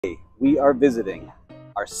we are visiting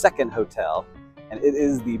our second hotel, and it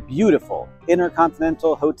is the beautiful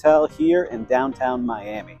InterContinental Hotel here in downtown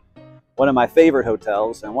Miami. One of my favorite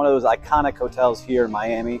hotels, and one of those iconic hotels here in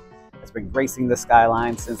Miami that's been gracing the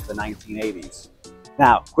skyline since the 1980s.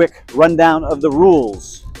 Now, quick rundown of the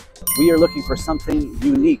rules. We are looking for something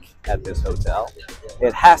unique at this hotel.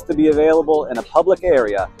 It has to be available in a public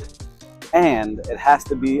area, and it has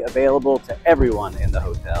to be available to everyone in the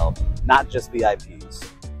hotel, not just VIPs.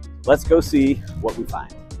 Let's go see what we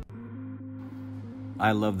find.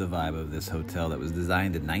 I love the vibe of this hotel that was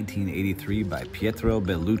designed in 1983 by Pietro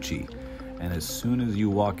Bellucci. And as soon as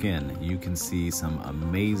you walk in, you can see some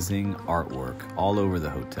amazing artwork all over the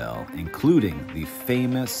hotel, including the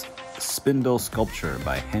famous spindle sculpture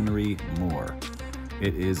by Henry Moore.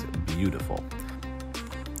 It is beautiful.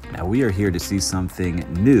 Now we are here to see something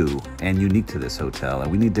new and unique to this hotel,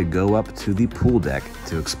 and we need to go up to the pool deck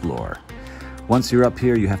to explore. Once you're up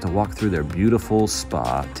here, you have to walk through their beautiful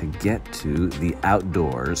spa to get to the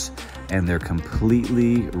outdoors and their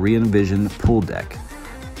completely re-envisioned pool deck.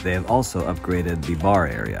 They have also upgraded the bar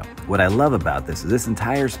area. What I love about this is this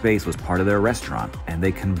entire space was part of their restaurant, and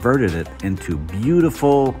they converted it into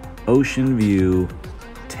beautiful ocean view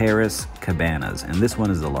terrace cabanas, and this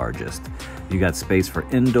one is the largest. You got space for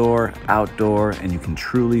indoor, outdoor, and you can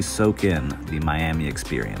truly soak in the Miami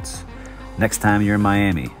experience. Next time you're in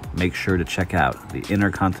Miami, make sure to check out the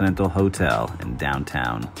InterContinental Hotel in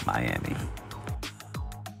downtown Miami.